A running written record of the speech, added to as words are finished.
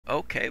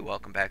Okay,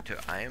 welcome back to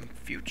I Am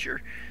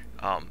Future.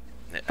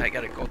 I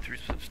gotta go through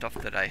some stuff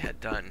that I had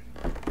done.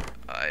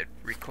 I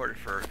recorded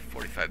for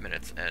 45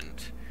 minutes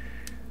and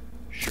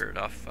sure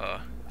enough,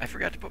 I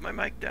forgot to put my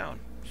mic down,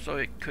 so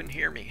it couldn't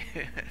hear me.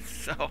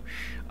 So,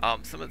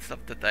 some of the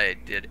stuff that I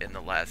did in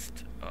the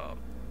last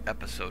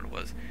episode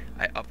was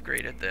I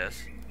upgraded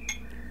this,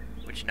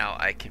 which now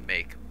I can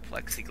make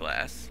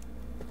plexiglass.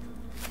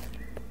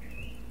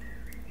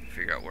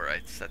 Figure out where I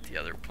set the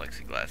other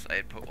plexiglass. I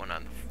had put one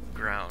on the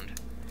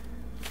ground.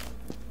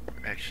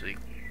 Actually,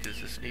 does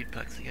this need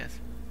plexiglass?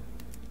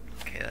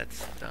 Okay,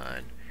 that's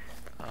done.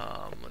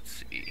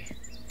 Let's see.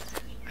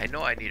 I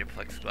know I need a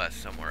plexiglass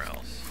somewhere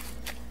else.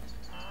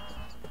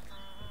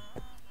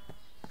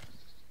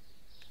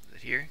 Is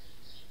it here?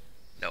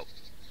 Nope.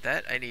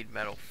 That I need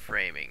metal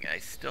framing. I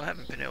still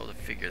haven't been able to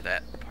figure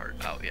that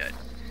part out yet.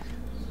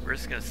 We're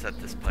just gonna set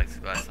this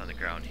plexiglass on the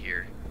ground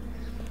here.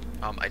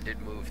 I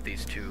did move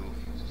these two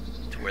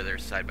to where they're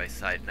side by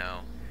side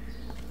now.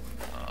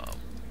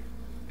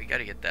 We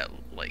gotta get that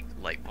like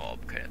light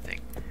bulb kind of thing.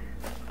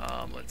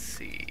 Let's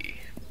see.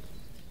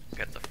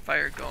 Got the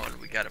fire going.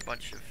 We got a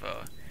bunch of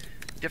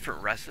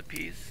different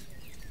recipes.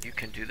 You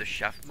can do the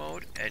chef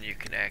mode, and you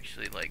can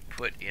actually like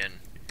put in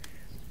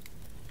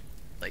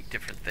like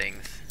different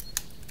things.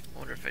 I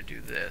wonder if I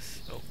do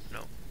this. Oh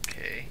no.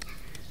 Okay.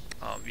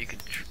 You can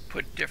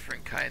put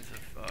different kinds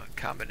of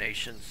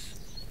combinations,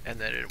 and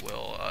then it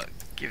will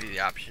give you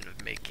the option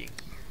of making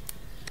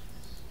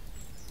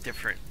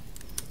different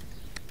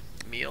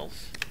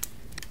meals.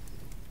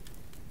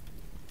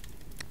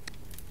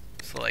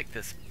 So like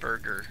this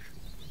burger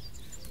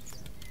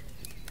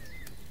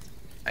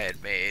I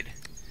had made,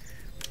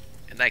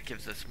 and that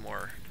gives us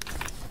more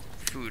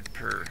food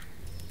per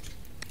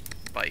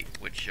bite,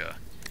 which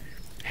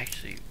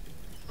actually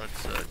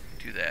let's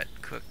do that.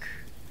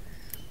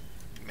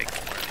 Make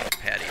more of these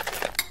patties,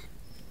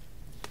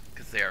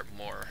 because they are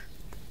more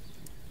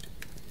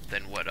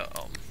than what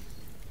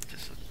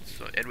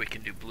and we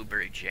can do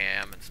blueberry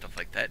jam and stuff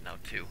like that now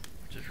too,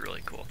 which is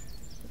really cool.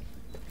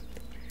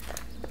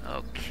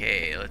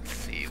 Okay, let's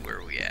see, where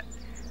are we at?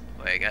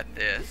 Well, I got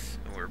this,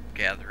 and we're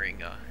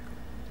gathering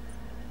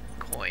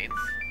coins.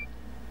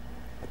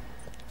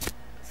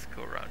 Let's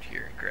go around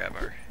here and grab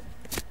our...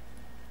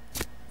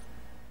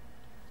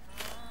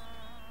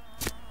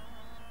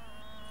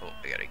 Oh,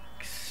 I gotta...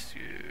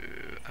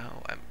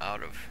 Oh, I'm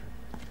out of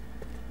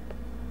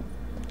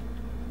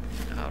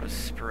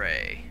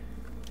spray.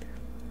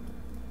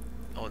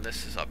 Oh, and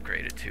this is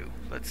upgraded too.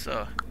 Let's,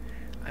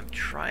 I'm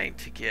trying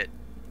to get...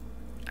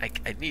 I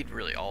need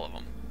really all of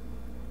them,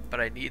 but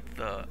I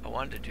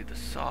wanted to do the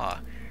saw,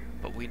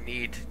 but we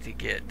need to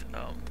get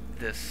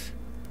this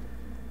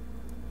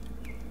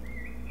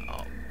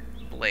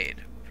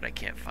blade, but I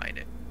can't find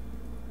it.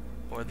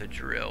 Or the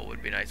drill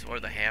would be nice, or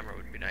the hammer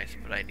would be nice,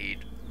 but I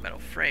need metal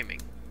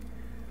framing.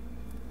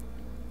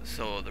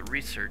 So the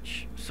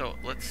research, so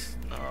let's,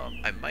 what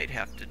I might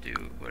have to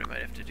do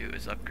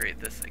is upgrade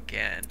this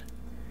again.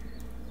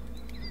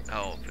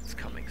 Oh, it's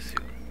coming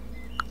soon.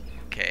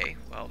 Okay,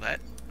 well that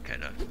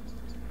kind of,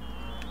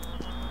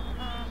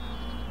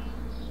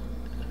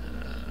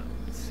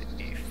 let's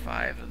see,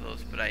 5 of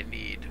those, but I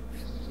need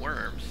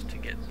worms to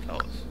get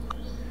those,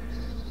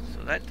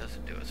 so that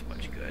doesn't do us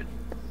much good.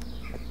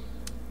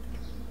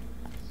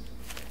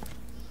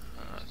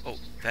 Oh,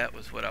 that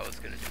was what I was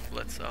gonna do.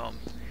 Let's I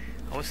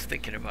was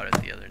thinking about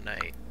it the other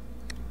night,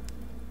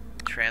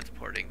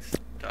 transporting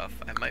stuff.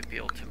 I might be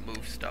able to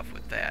move stuff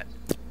with that.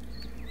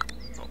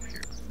 Oh,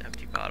 here,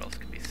 empty bottles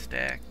can be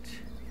stacked.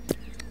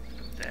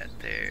 That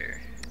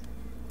there.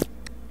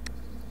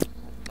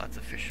 Lots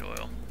of fish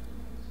oil.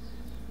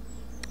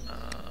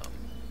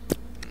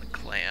 And the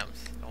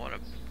clams. I want to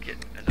get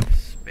enough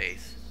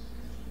space.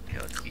 Okay,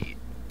 let's eat.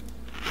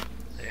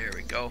 There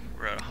we go.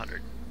 We're at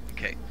 100.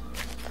 Okay.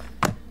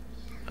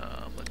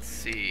 Let's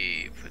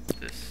see. Put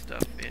this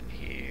stuff in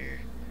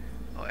here.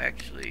 Oh,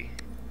 actually,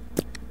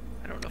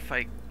 I don't know if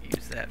I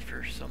use that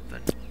for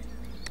something.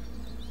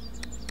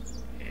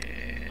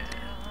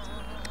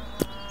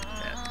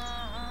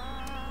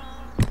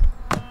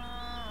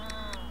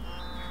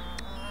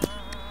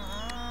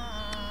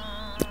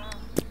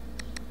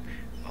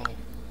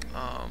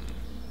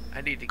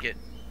 I need to get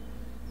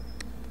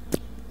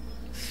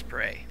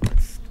spray.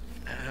 Let's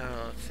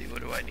see,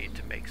 what do I need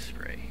to make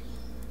spray?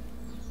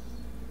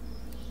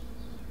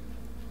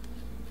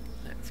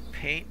 That's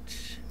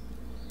paint.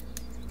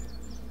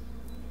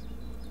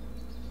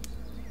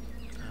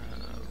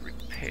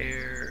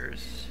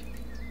 Repairs.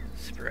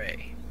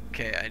 Spray.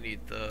 Okay, I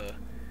need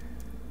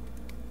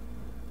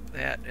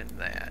that and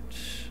that.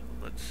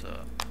 Let's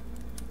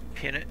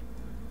pin it.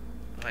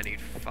 I need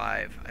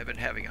 5. I've been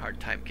having a hard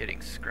time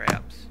getting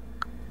scraps.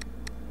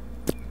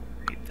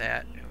 We need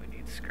that, and we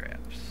need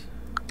scraps.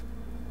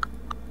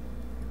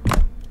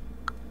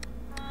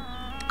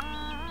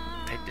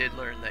 I did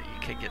learn that you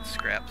can get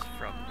scraps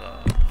from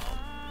the,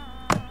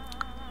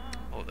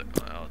 well,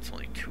 it's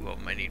only 2 of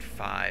them. I need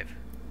 5.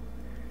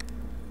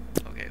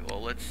 Okay,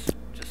 well, let's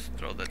just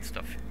throw that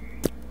stuff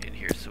in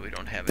here so we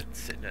don't have it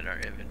sitting in our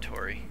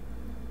inventory.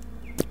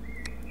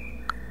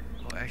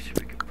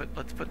 actually, we could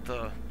let's put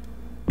the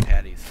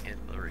patties in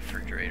the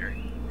refrigerator.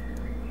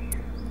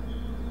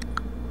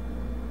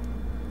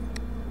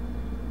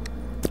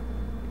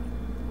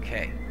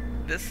 Okay,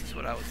 this is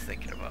what I was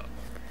thinking about.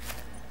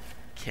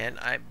 Can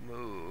I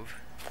move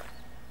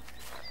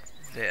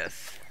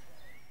this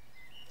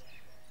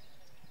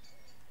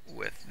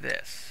with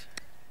this?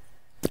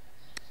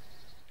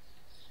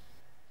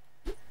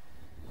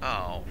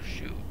 Oh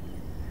shoot!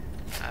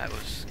 I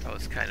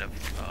was kind of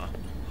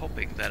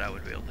hoping that I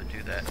would be able to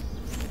do that.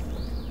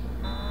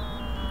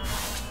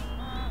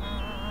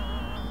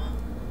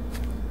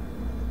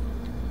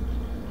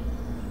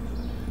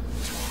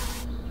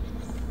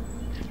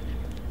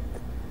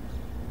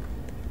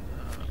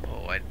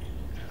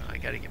 I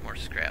gotta get more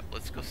scrap.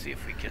 Let's go see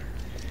if we can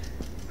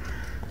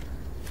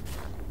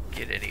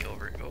get any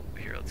over. Oh,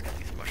 here, let's get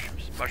these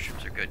mushrooms.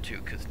 Mushrooms are good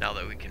too, because now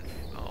that we can,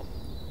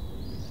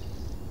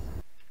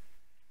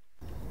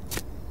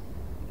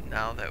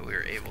 now that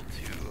we're able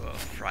to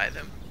fry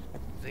them,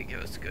 they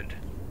give us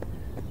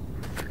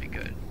pretty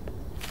good.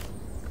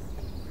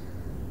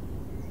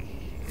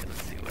 Okay,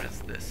 let's see, what is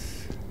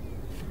this?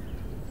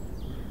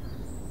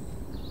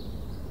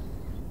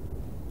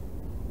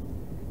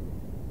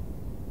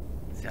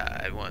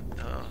 Yeah, I want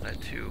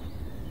that too.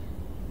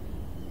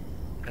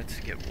 Let's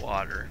get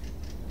water.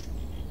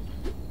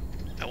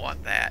 I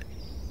want that.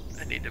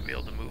 I need to be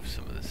able to move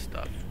some of this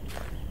stuff.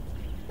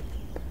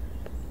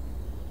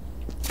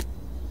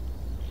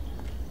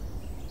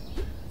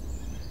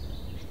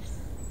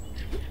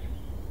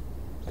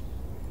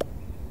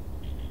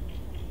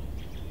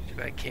 Too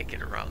bad I can't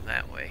get around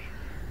that way.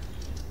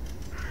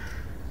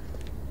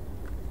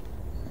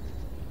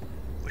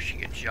 Wish you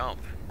could jump.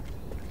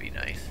 Would be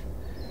nice.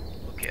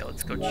 Okay,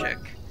 let's go check.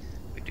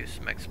 We do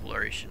some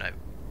exploration. I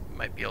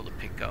might be able to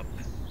pick up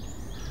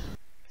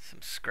some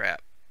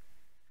scrap.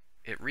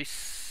 It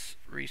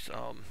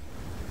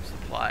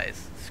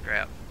supplies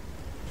scrap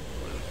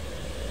loot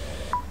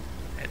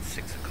at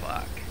 6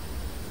 o'clock.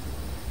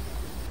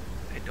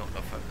 I don't know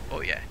if I'm. Oh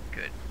yeah,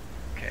 good.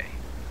 Okay.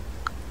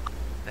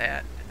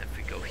 That, and if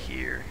we go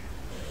here,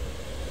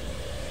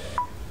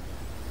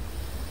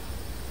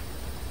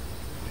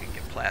 we can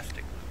get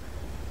plastic.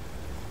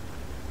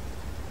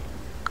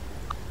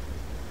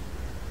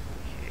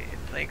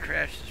 Plane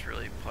crash is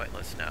really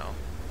pointless now.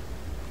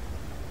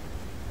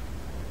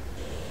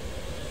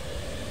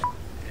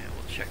 And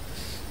we'll check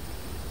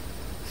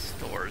the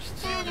stores and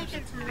see if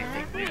there's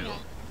anything new.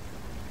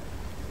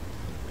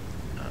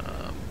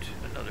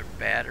 Another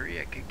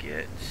battery I could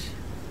get.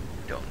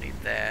 Don't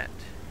need that.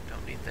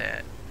 Don't need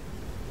that.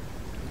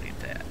 Don't need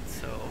that.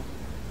 So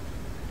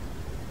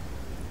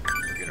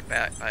we're gonna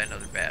buy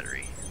another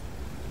battery.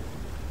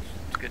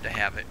 It's good to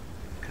have it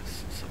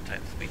because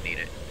sometimes we need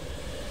it.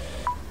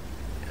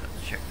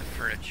 Check the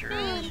furniture.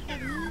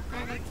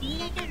 Let's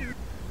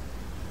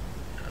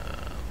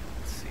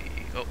see.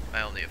 Oh,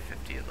 I only have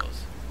 50 of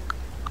those.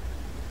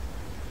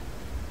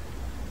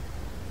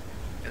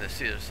 And I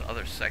see there's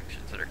other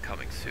sections that are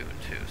coming soon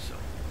too, so.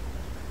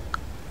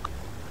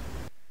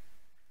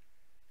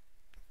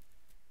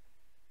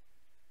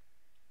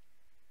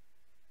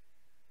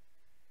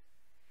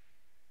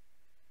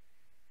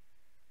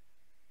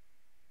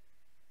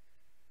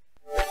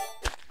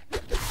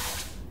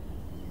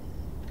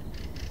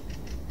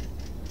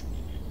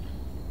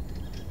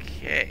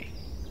 Okay,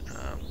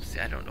 see,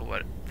 I don't know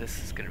what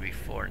this is going to be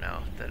for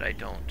now that I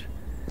don't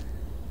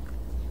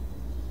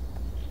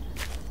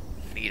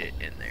need it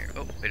in there.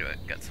 Oh, wait a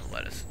minute, got some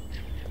lettuce.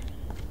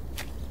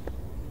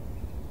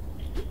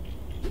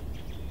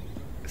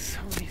 So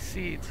many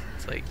seeds.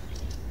 It's like,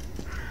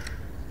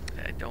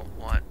 I don't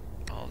want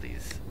all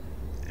these.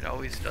 It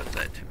always does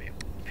that to me. It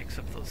picks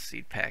up those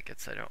seed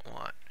packets I don't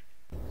want.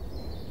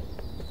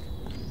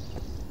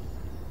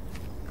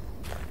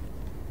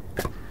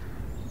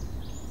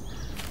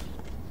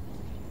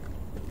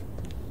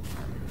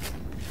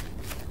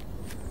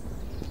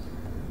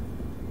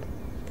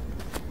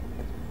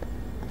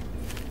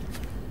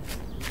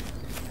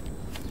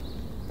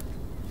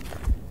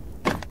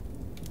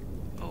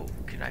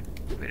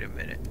 Wait a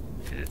minute.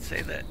 Did it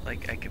say that,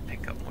 like, I could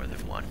pick up more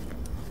than one?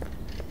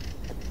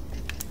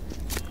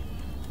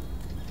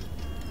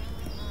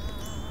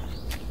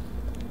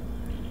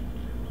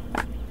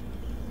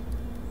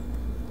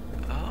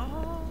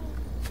 Oh,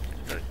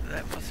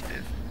 that must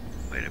have.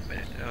 Wait a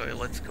minute. Oh,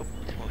 let's go.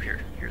 Oh,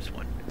 here's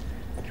one.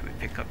 Can we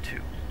pick up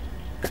two?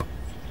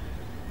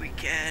 We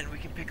can. We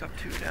can pick up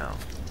two now.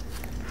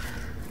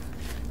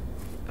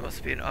 That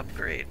must be an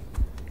upgrade.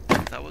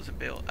 I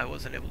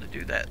wasn't able to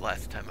do that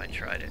last time I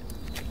tried it.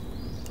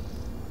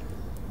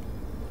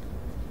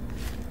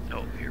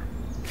 Oh, here,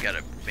 we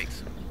gotta make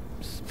some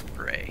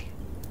spray.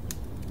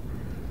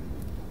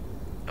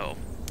 Oh,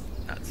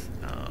 that's,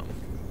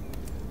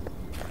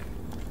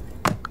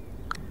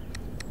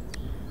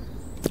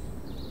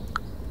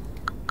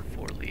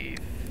 4-leaf.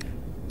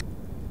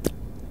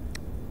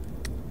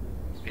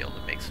 Be able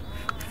to make some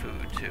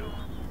food too.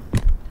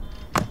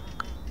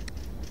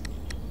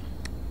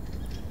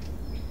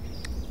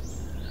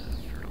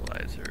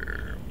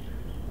 Fertilizer,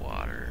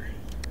 water.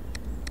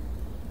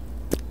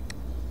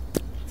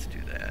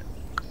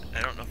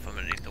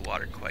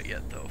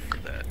 yet though for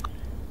that.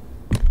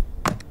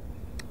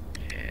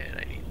 And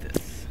I need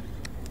this.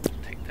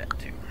 Take that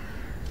too.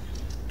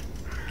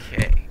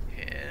 Okay,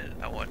 and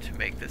I want to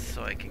make this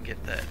so I can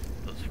get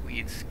those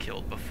weeds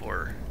killed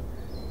before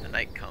the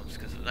night comes,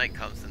 because if the night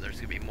comes then there's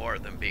going to be more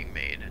of them being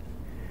made.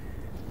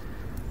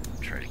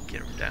 Try to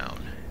get them down.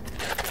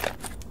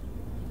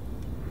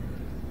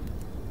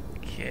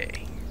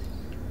 Okay.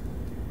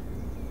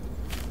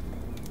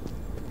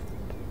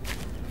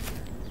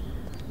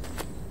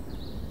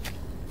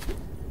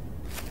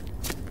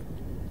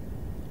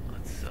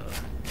 Let's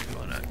we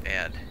want to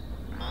add.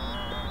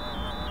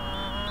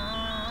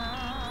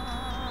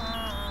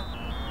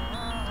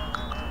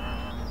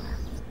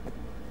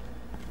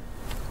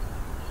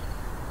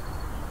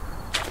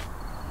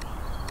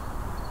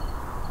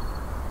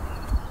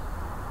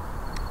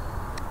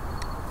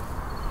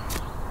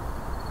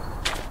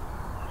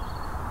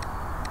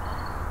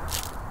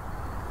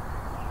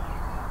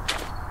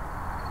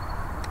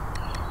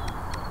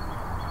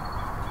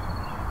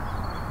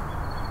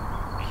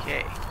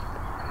 Okay.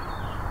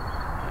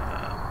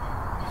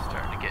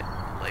 Starting to get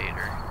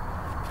later.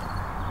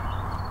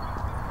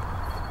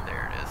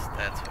 There it is.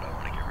 That's what I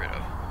want to get rid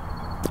of.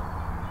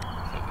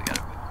 So we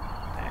gotta put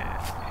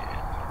that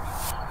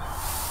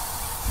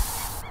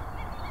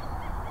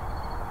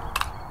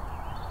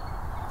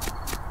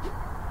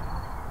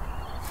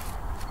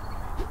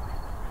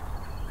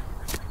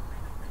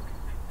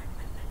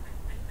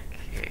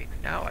in. Okay,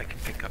 now I can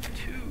pick up 2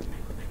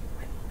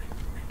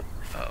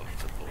 of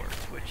the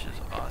boards, which is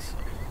awesome.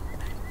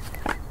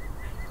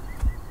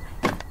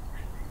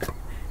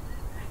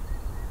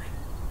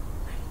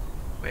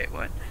 Wait,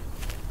 what?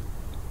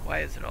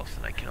 Why is it all of a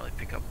sudden I can only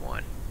pick up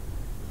 1?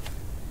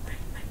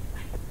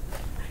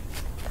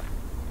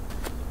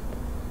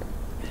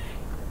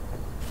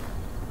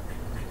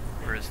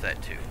 Where is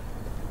that 2?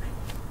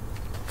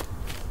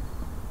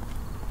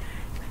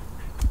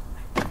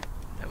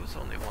 That was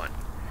only 1.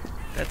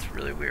 That's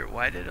really weird.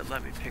 Why did it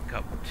let me pick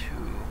up 2?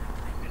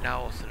 And now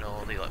all of a sudden it'll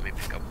only let me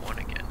pick up 1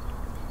 again.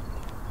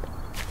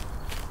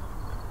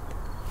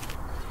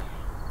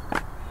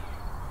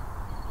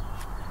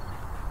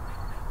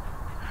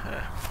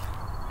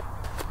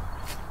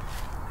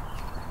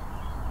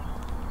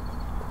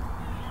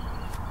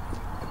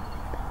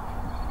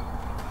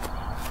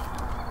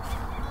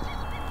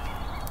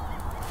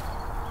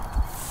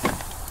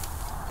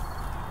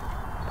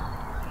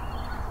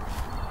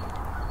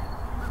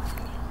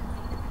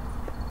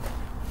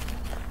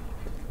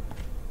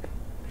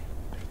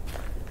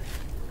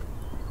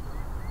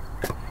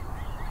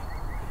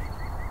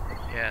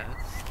 Yeah,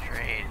 that's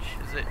strange.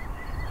 Is it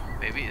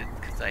maybe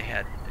because I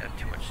had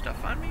too much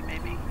stuff on me,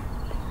 maybe?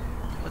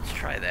 Let's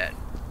try that.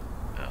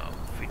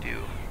 If we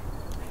do.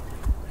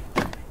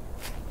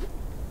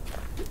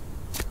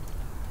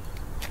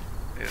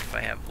 Maybe if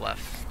I have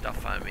less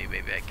stuff on me,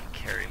 maybe I can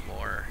carry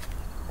more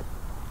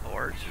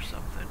boards or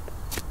something.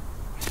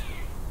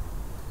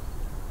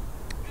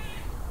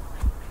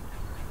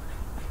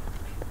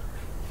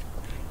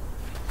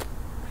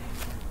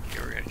 Okay,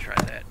 we're gonna try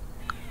that.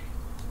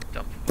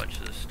 Dump a bunch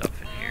of this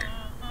stuff in here.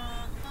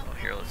 Oh,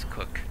 here, let's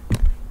cook. Let's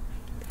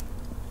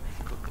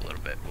cook a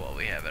little bit while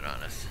we have it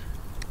on us.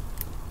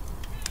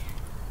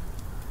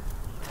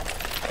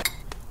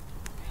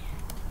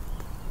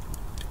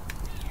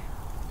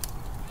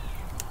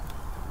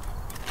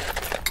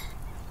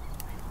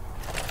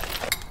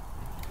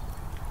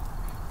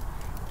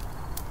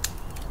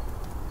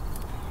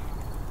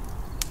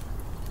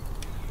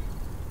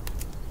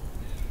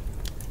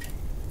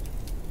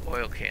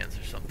 Oil cans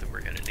or something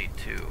we're gonna need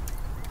too.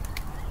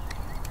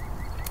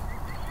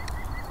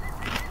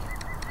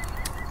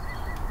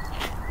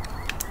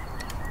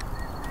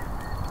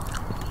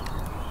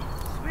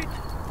 Sweet.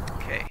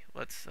 Okay,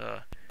 let's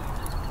we're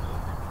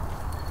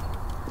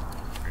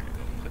gonna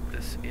go put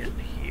this in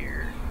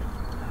here.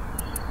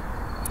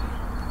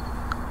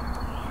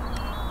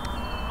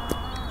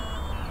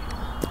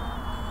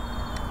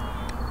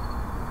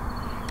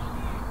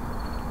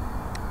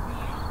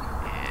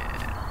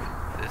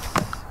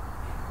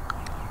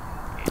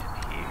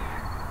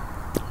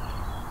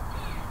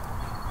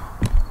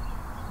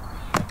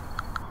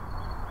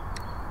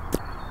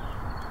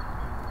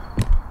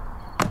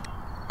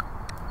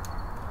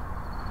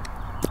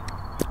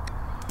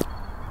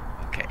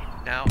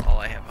 Now all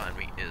I have on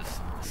me is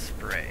the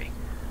spray.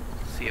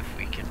 See if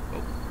we can.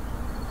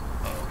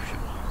 Oh shoot!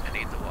 I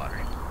need the water.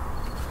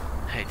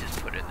 I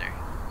just put it in there.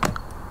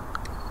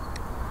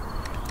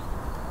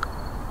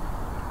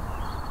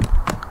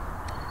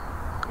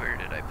 Where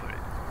did I put it?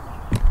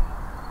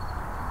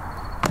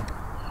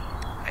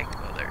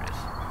 Oh, there it is.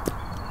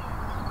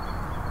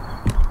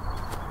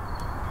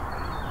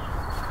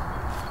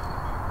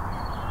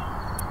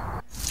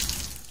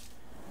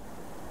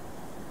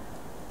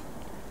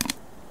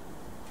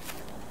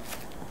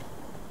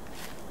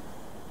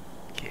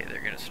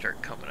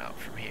 Start coming out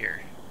from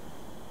here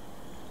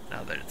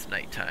now that it's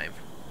nighttime.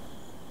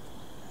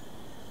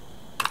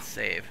 Let's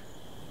save.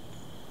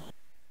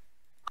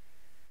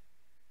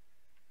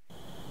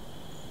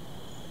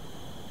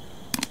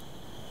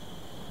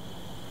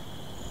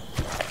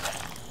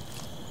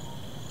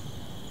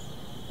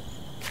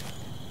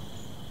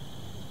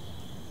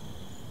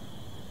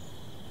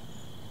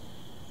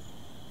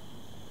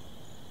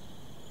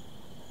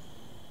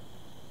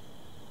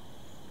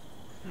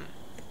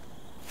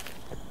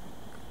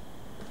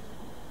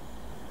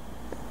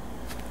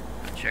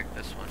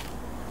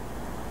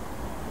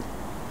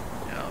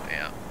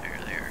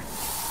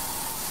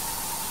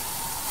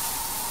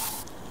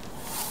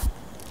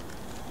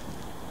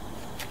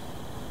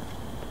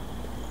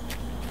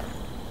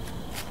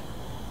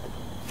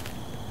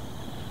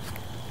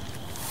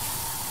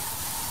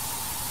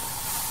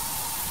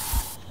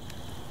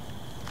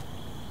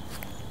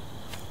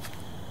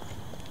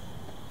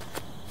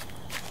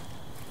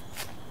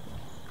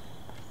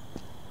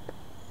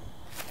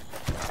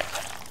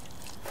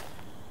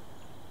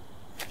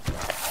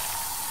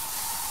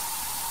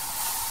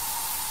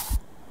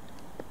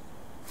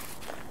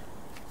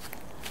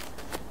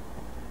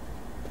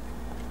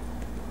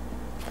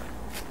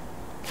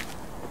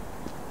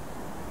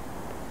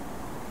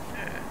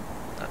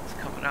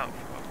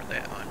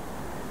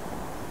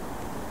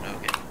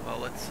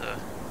 let's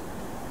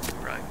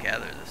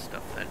gather this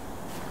stuff then.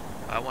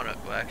 I want to,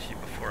 well actually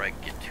before I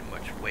get too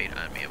much weight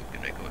on me, I'm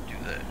going to go do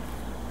the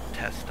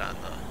test on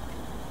the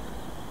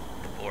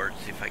board,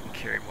 see if I can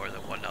carry more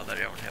than one now that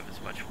I don't have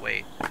as much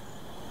weight.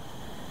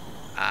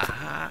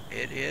 Aha,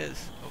 it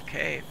is.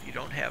 Okay, if you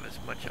don't have as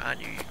much on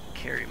you, you can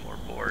carry more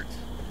boards.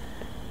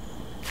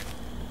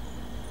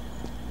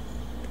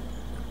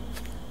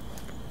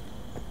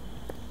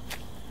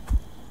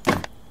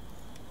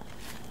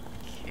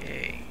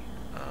 Okay,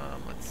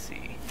 let's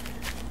see.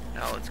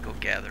 Now let's go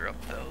gather up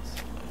those.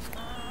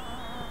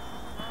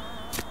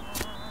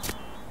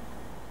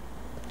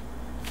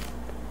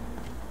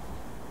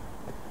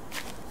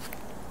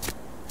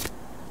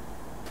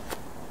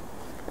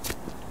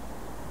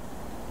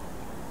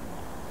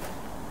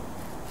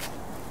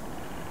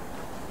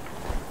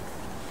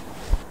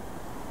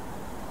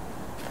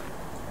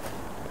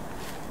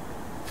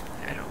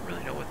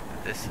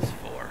 This is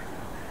for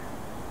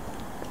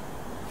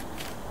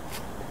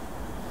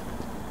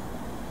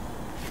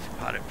these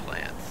potted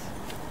plants.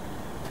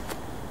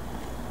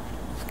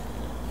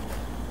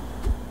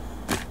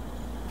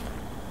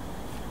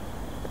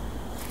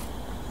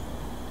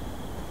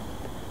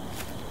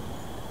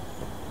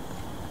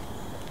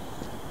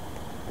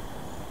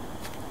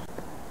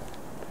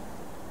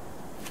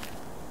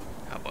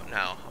 How about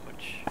now? How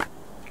much?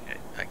 Okay,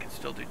 I can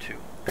still do 2.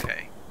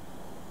 Okay.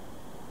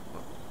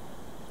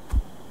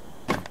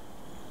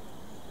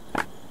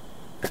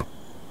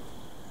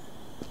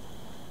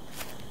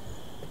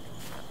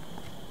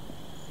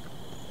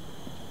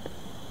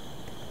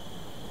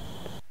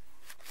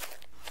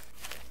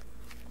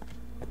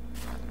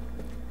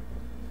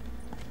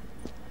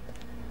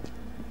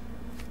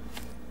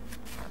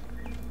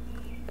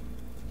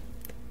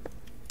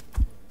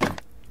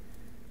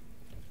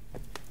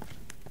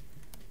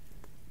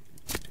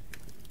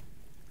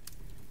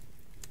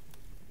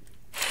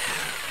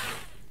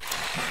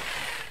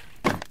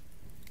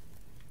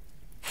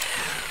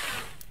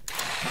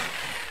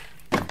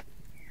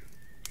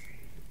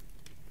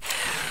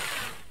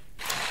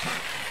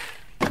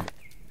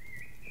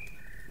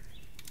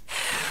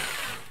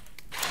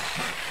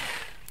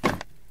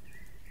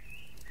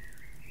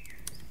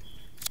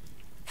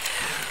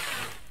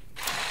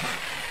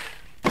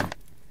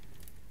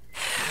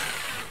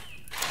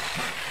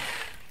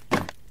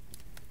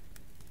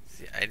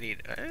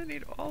 I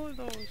need all of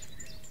those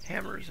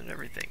hammers and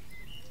everything.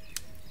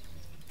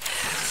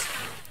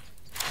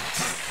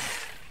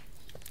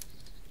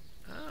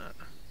 Ah.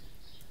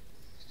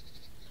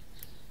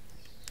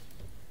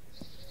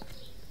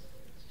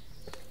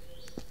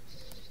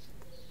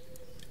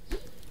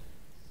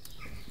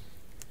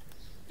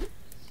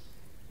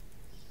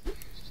 Too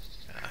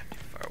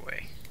far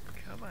away.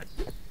 Come on.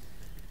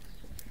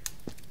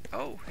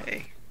 Oh,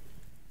 hey.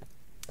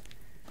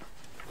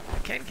 I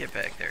can get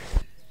back there.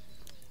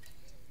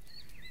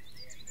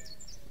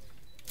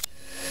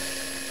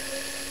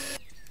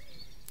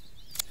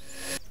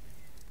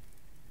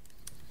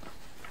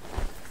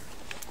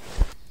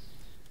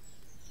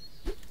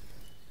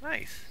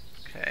 Nice.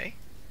 Okay.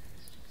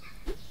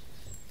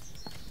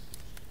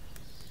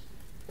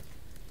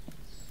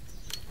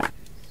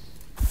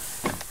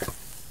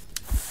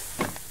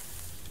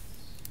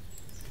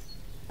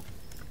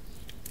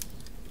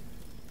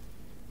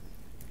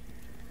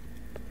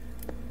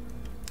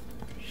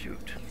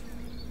 Shoot.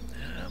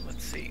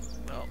 Let's see.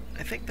 Well,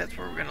 I think that's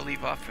where we're going to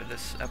leave off for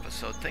this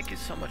episode. Thank you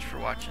so much for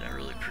watching. I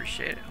really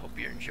appreciate it. Hope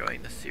you're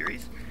enjoying the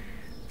series.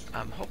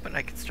 I'm hoping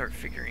I can start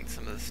figuring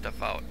some of this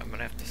stuff out. I'm going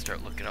to have to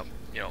start looking up,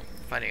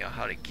 finding out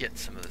how to get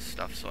some of this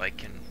stuff so I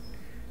can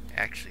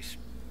actually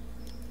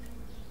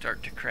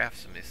start to craft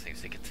some of these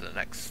things to get to the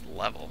next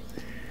level,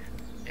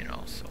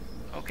 so.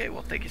 Okay,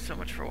 well, thank you so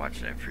much for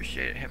watching. I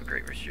appreciate it. Have a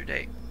great rest of your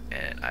day,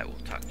 and I will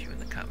talk to you in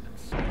the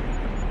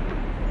comments.